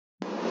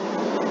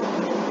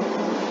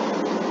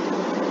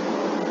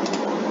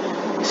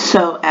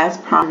So as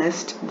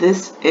promised,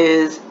 this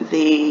is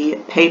the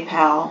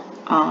PayPal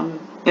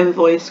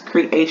invoice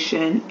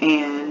creation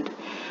and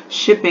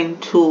shipping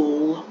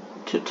tool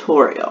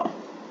tutorial.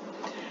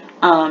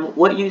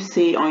 What you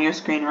see on your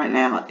screen right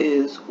now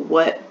is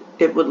what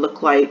it would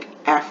look like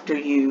after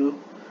you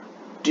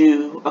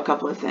do a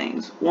couple of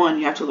things. One,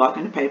 you have to log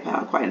into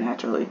PayPal quite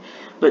naturally,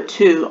 but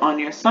two, on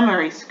your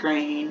summary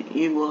screen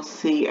you will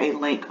see a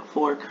link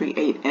for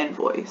create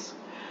invoice.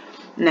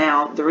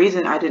 Now, the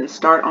reason I didn't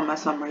start on my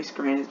summary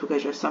screen is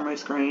because your summary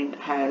screen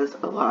has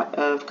a lot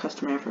of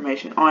customer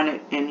information on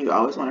it, and you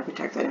always want to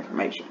protect that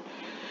information.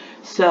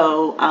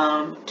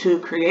 So to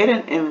create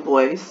an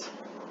invoice,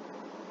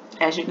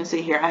 as you can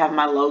see here, I have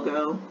my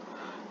logo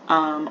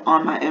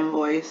on my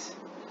invoice.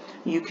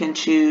 You can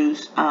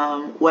choose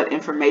what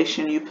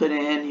information you put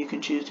in. You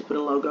can choose to put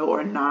a logo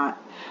or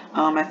not.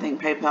 I think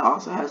PayPal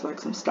also has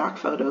like some stock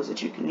photos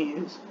that you can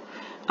use.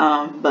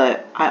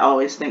 But I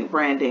always think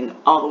branding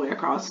all the way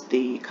across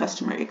the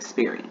customer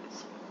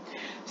experience.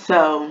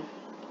 So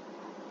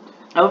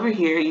over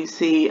here you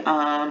see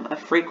a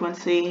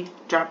frequency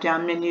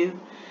drop-down menu,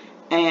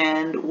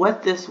 and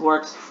what this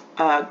works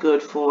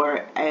good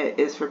for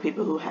is for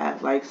people who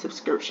have like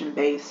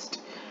subscription-based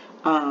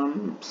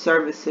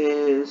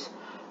services.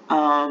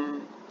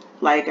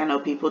 Like I know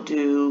people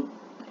do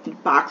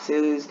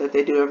boxes that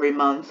they do every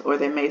month, or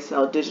they may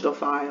sell digital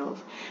files,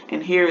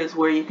 and here is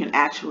where you can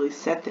actually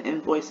set the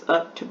invoice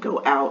up to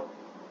go out,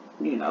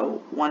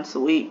 once a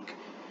week,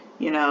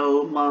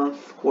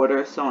 month,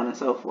 quarter, so on and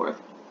so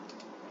forth.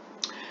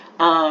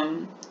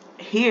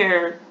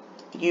 Here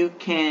you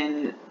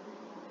can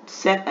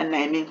set a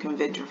naming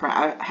convention for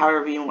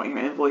however you want your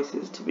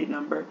invoices to be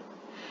numbered.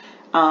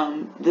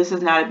 This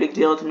is not a big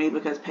deal to me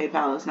because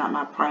PayPal is not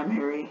my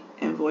primary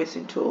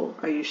invoicing tool.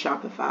 I use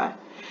Shopify.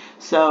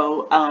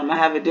 So I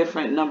have a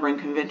different numbering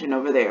convention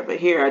over there. But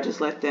here I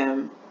just let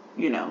them,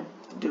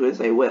 do as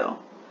they will.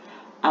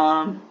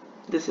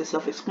 This is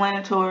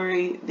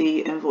self-explanatory. The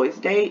invoice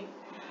date.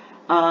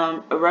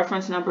 A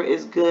reference number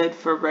is good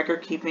for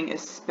record keeping,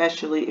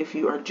 especially if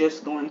you are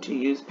just going to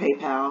use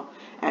PayPal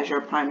as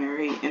your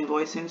primary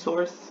invoicing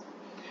source.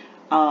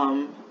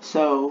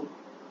 So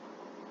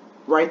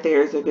right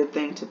there is a good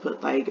thing to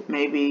put, like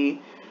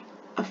maybe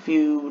a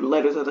few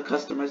letters of the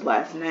customer's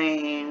last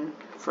name.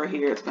 For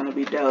here it's going to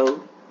be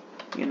Doe,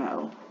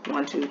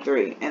 1, 2,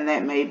 3, and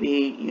that may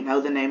be,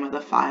 the name of the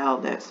file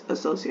that's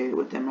associated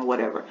with them or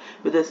whatever.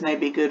 But this may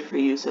be good for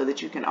you so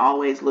that you can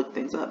always look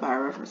things up by a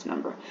reference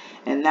number,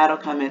 and that'll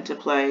come into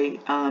play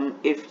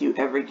if you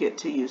ever get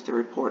to use the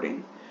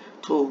reporting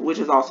tool, which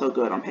is also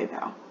good on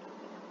PayPal.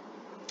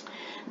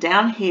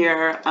 Down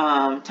here,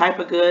 type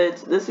of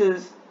goods. This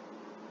is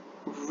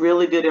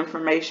really good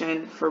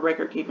information for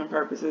record keeping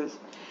purposes,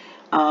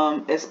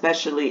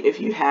 especially if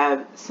you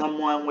have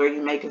someone where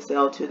you make a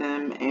sale to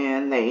them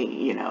and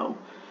they,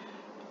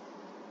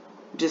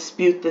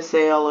 dispute the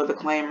sale or the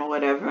claim or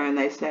whatever, and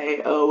they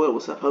say, oh, it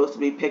was supposed to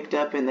be picked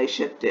up and they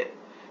shipped it,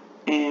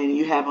 and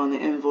you have on the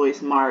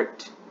invoice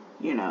marked,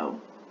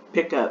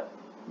 pick up,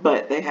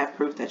 but they have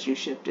proof that you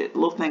shipped it.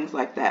 Little things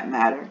like that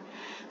matter.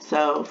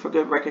 So for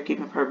good record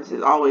keeping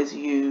purposes, always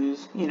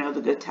use,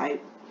 the good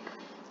type.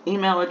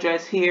 Email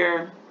address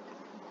here.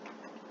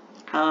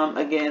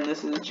 Again,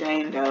 this is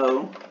Jane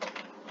Doe.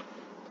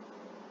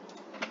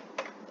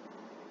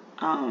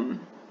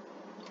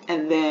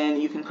 And then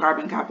you can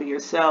carbon copy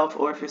yourself,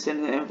 or if you're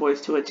sending the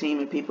invoice to a team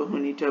of people who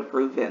need to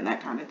approve it and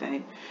that kind of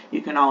thing,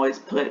 you can always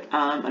put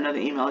another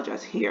email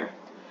address here.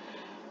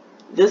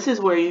 This is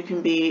where you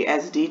can be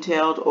as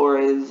detailed or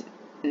as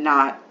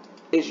not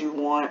as you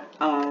want.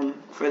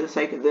 For the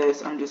sake of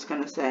this, I'm just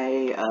going to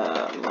say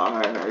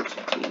large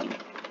T.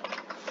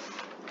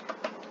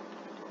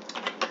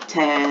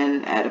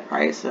 10 at a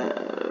price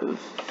of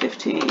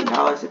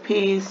 $15 a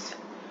piece.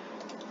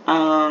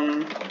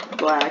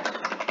 Black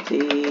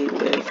tea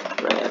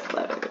with red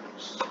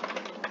letters.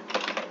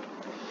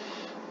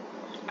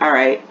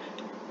 Alright,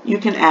 you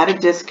can add a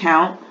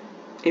discount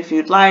if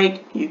you'd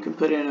like. You can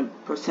put in a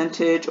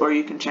percentage, or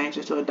you can change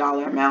it to a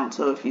dollar amount.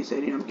 So if you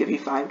said, give you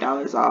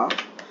 $5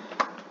 off.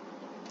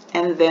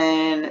 And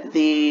then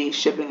the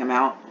shipping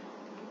amount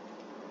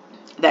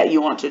that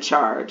you want to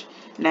charge.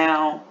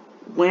 Now,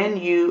 when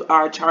you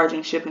are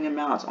charging shipping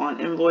amounts on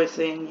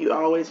invoicing, you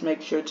always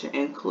make sure to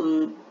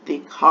include the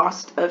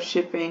cost of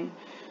shipping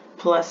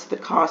plus the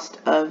cost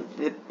of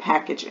the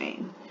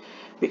packaging,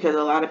 because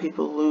a lot of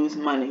people lose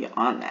money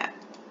on that.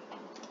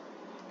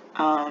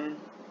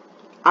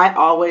 I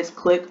always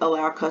click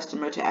allow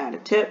customer to add a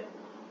tip.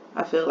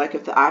 I feel like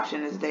if the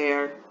option is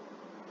there,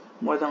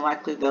 more than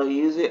likely they'll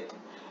use it,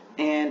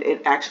 and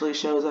it actually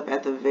shows up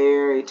at the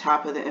very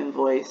top of the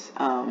invoice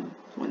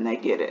when they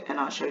get it, and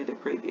I'll show you the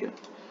preview.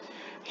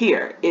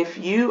 Here, if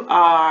you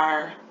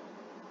are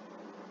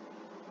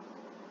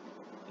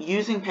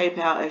using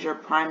PayPal as your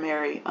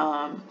primary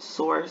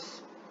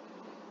source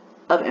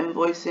of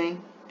invoicing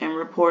and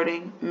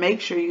reporting,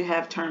 make sure you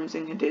have terms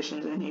and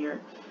conditions in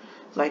here.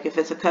 Like if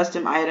it's a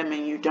custom item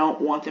and you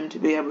don't want them to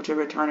be able to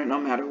return it no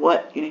matter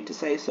what, you need to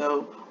say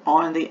so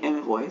on the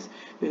invoice,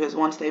 because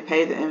once they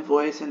pay the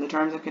invoice and the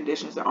terms and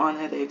conditions are on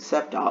there, they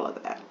accept all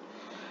of that.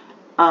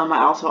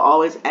 I also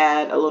always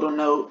add a little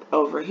note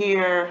over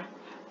here.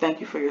 Thank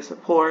you for your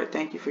support.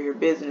 Thank you for your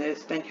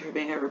business. Thank you for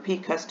being a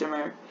repeat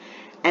customer.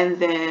 And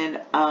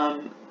then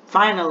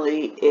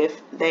finally,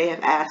 if they have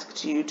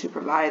asked you to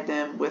provide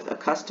them with a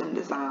custom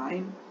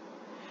design,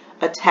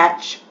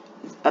 attach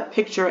a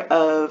picture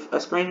of a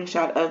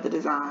screenshot of the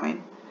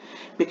design,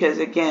 because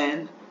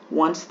again,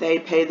 once they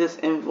pay this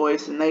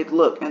invoice and they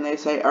look and they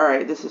say, all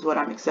right, this is what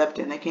I'm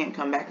accepting, they can't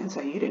come back and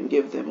say you didn't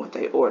give them what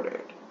they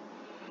ordered.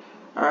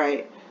 All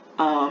right.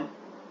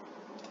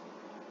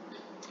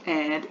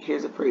 And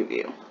here's a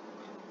preview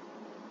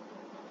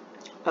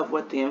of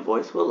what the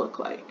invoice will look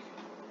like.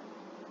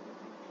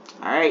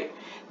 All right.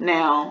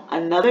 Now,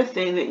 another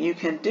thing that you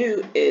can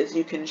do is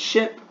you can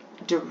ship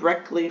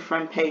directly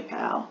from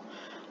PayPal.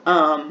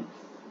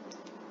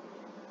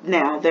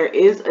 Now, there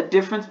is a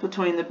difference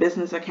between the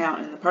business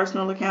account and the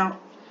personal account.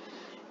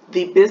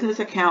 The business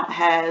account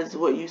has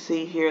what you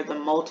see here, the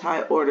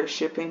multi-order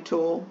shipping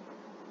tool.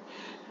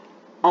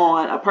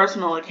 On a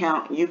personal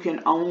account, you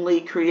can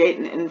only create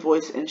an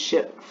invoice and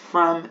ship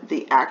from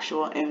the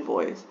actual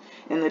invoice.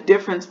 And the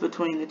difference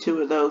between the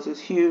two of those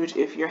is huge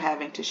if you're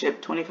having to ship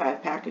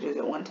 25 packages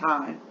at one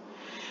time.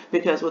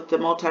 Because with the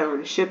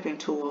multi-order shipping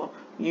tool,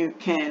 you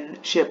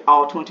can ship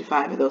all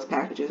 25 of those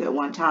packages at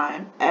one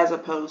time, as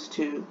opposed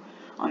to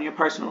on your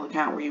personal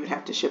account where you would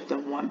have to ship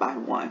them one by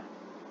one.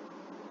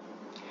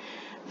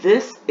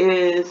 This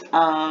is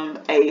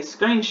a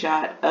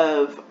screenshot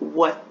of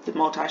what the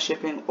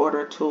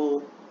multi-order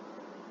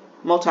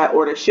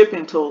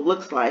shipping tool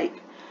looks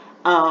like.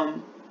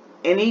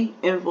 Any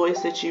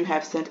invoice that you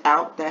have sent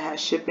out that has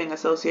shipping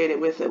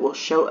associated with it will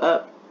show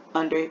up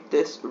under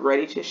this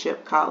ready to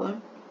ship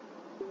column.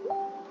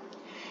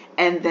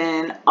 And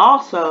then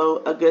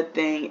also a good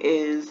thing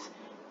is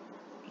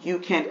you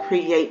can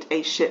create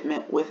a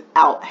shipment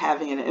without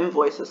having an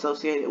invoice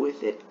associated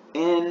with it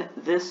in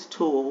this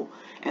tool.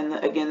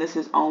 And again, this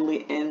is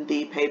only in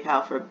the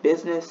PayPal for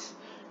Business,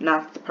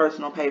 not the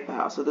personal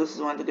PayPal. So this is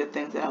one of the good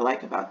things that I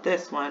like about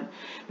this one,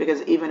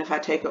 because even if I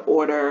take an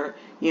order,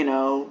 you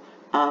know,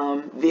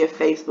 via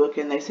Facebook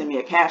and they send me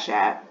a Cash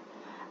App,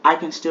 I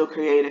can still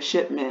create a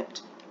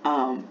shipment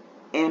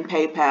in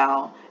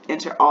PayPal,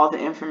 enter all the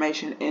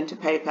information into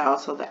PayPal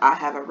so that I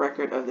have a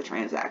record of the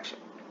transaction.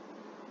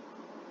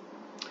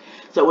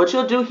 So what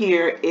you'll do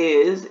here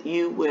is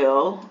you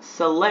will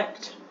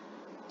select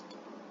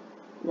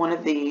one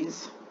of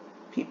these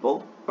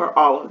people, or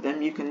all of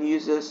them. You can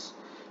use this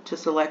to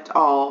select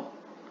all,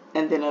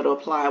 and then it'll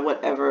apply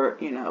whatever,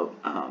 you know,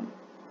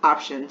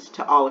 options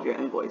to all of your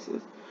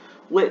invoices,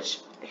 which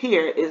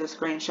here is a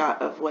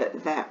screenshot of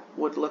what that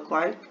would look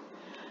like.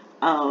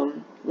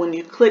 When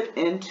you click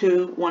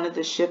into one of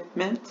the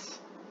shipments,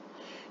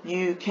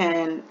 you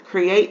can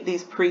create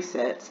these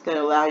presets that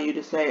allow you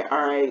to say,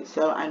 all right,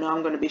 so I know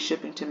I'm going to be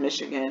shipping to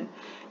Michigan,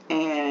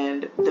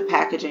 and the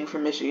packaging for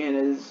Michigan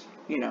is,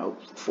 you know,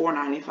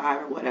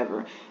 $4.95 or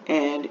whatever,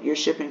 and you're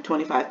shipping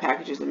 25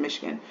 packages in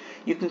Michigan.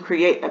 You can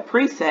create a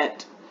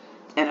preset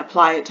and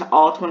apply it to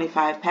all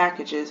 25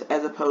 packages,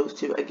 as opposed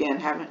to, again,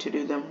 having to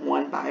do them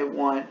one by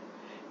one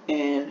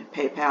in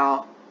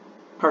PayPal,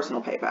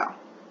 personal PayPal.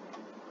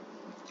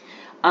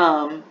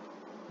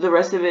 The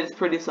rest of it is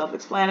pretty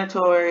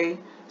self-explanatory.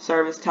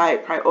 Service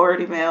type,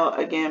 priority mail.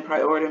 Again,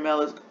 priority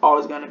mail is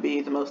always going to be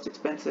the most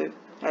expensive,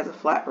 has a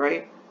flat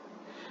rate.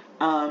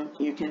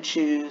 You can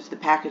choose the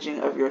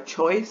packaging of your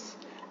choice.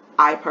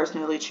 I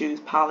personally choose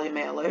poly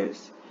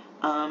mailers,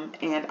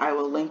 and I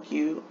will link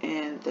you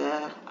in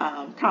the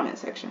comment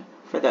section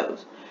for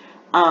those.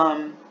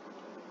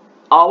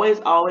 Always,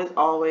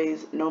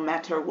 no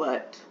matter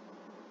what,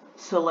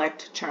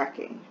 select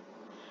tracking,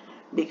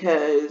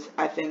 because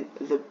I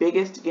think the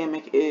biggest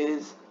gimmick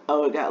is,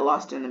 oh, it got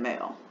lost in the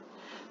mail.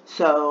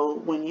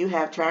 So when you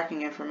have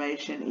tracking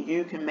information,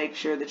 you can make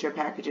sure that your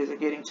packages are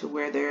getting to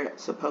where they're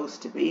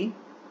supposed to be.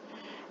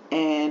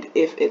 And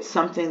if it's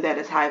something that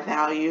is high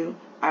value,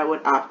 I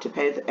would opt to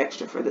pay the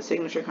extra for the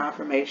signature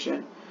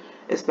confirmation,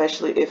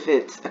 especially if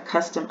it's a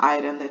custom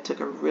item that took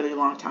a really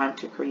long time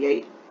to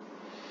create,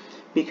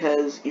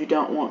 because you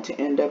don't want to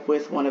end up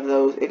with one of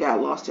those it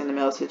got lost in the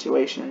mail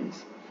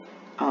situations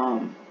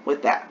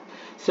with that.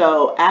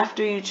 So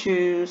after you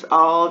choose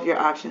all of your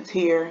options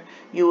here,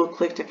 you will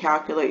click to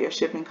calculate your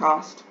shipping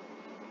cost,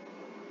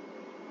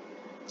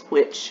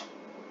 which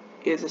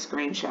is a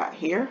screenshot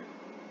here.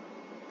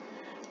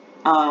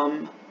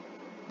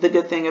 The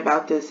good thing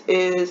about this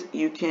is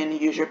you can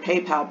use your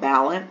PayPal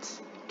balance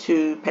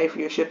to pay for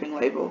your shipping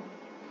label.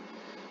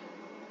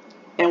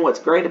 And what's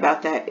great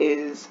about that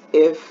is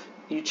if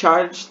you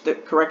charge the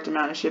correct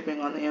amount of shipping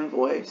on the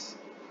invoice,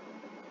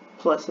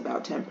 plus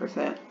about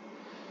 10%,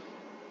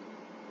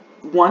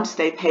 once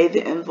they pay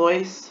the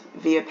invoice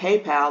via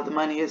PayPal, the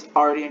money is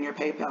already in your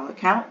PayPal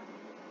account,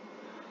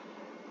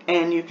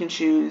 and you can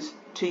choose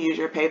to use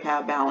your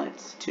PayPal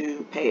balance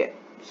to pay it.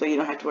 So you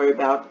don't have to worry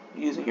about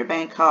using your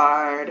bank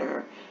card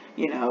or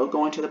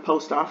going to the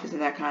post office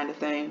and that kind of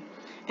thing.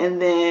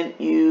 And then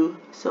you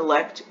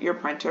select your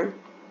printer.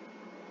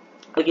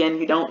 Again,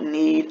 you don't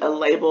need a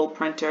label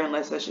printer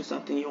unless that's just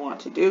something you want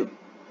to do.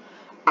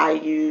 I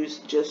use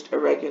just a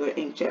regular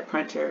inkjet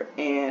printer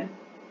and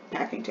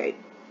packing tape.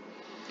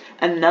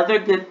 Another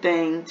good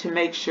thing to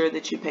make sure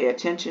that you pay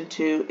attention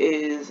to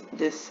is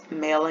this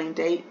mailing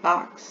date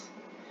box,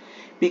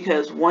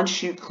 because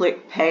once you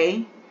click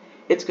pay,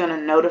 it's going to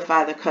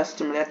notify the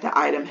customer that the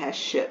item has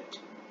shipped.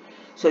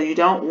 So you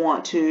don't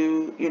want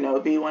to,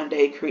 be one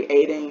day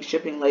creating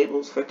shipping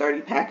labels for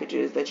 30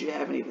 packages that you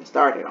haven't even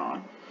started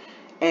on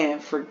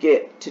and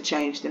forget to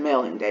change the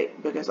mailing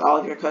date, because all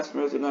of your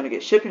customers are going to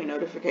get shipping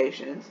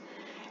notifications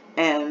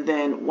and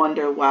then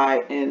wonder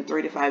why in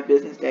 3 to 5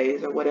 business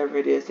days or whatever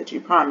it is that you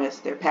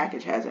promised, their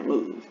package hasn't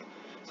moved.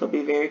 So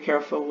be very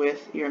careful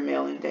with your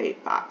mailing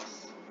date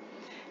box.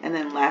 And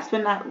then last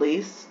but not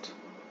least,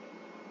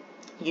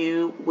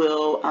 you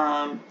will,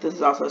 this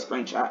is also a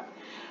screenshot,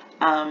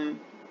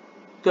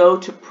 go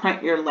to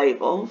print your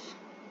labels.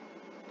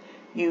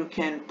 You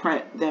can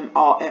print them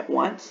all at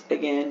once,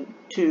 again,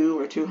 2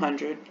 or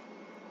 200,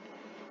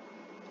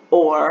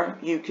 or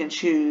you can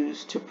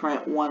choose to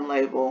print one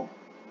label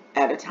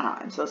at a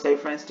time. So say,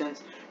 for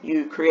instance,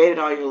 you created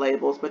all your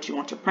labels, but you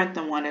want to print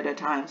them one at a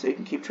time so you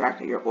can keep track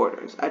of your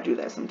orders. I do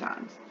that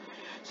sometimes.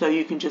 So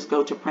you can just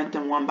go to print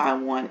them one by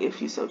one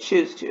if you so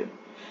choose to.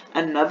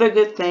 Another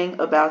good thing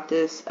about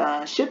this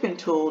shipping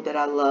tool that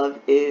I love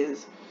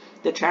is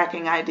the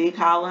tracking ID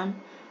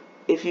column.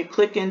 If you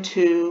click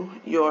into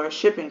your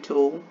shipping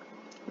tool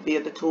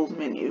via the tools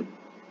menu,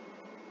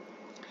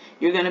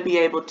 you're going to be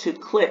able to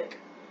click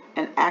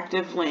an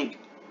active link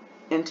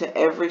into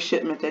every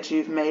shipment that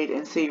you've made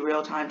and see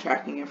real-time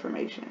tracking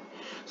information.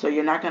 So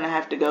you're not going to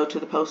have to go to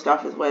the post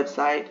office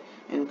website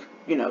and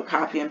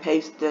copy and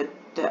paste the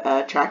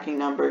tracking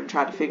number and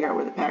try to figure out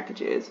where the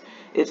package is.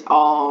 It's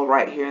all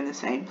right here in the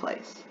same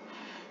place.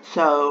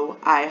 So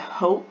I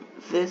hope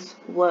this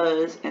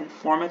was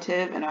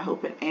informative, and I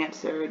hope it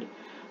answered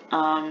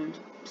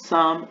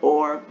some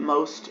or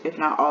most, if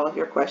not all, of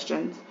your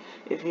questions.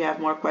 If you have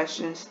more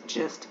questions,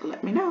 just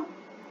let me know.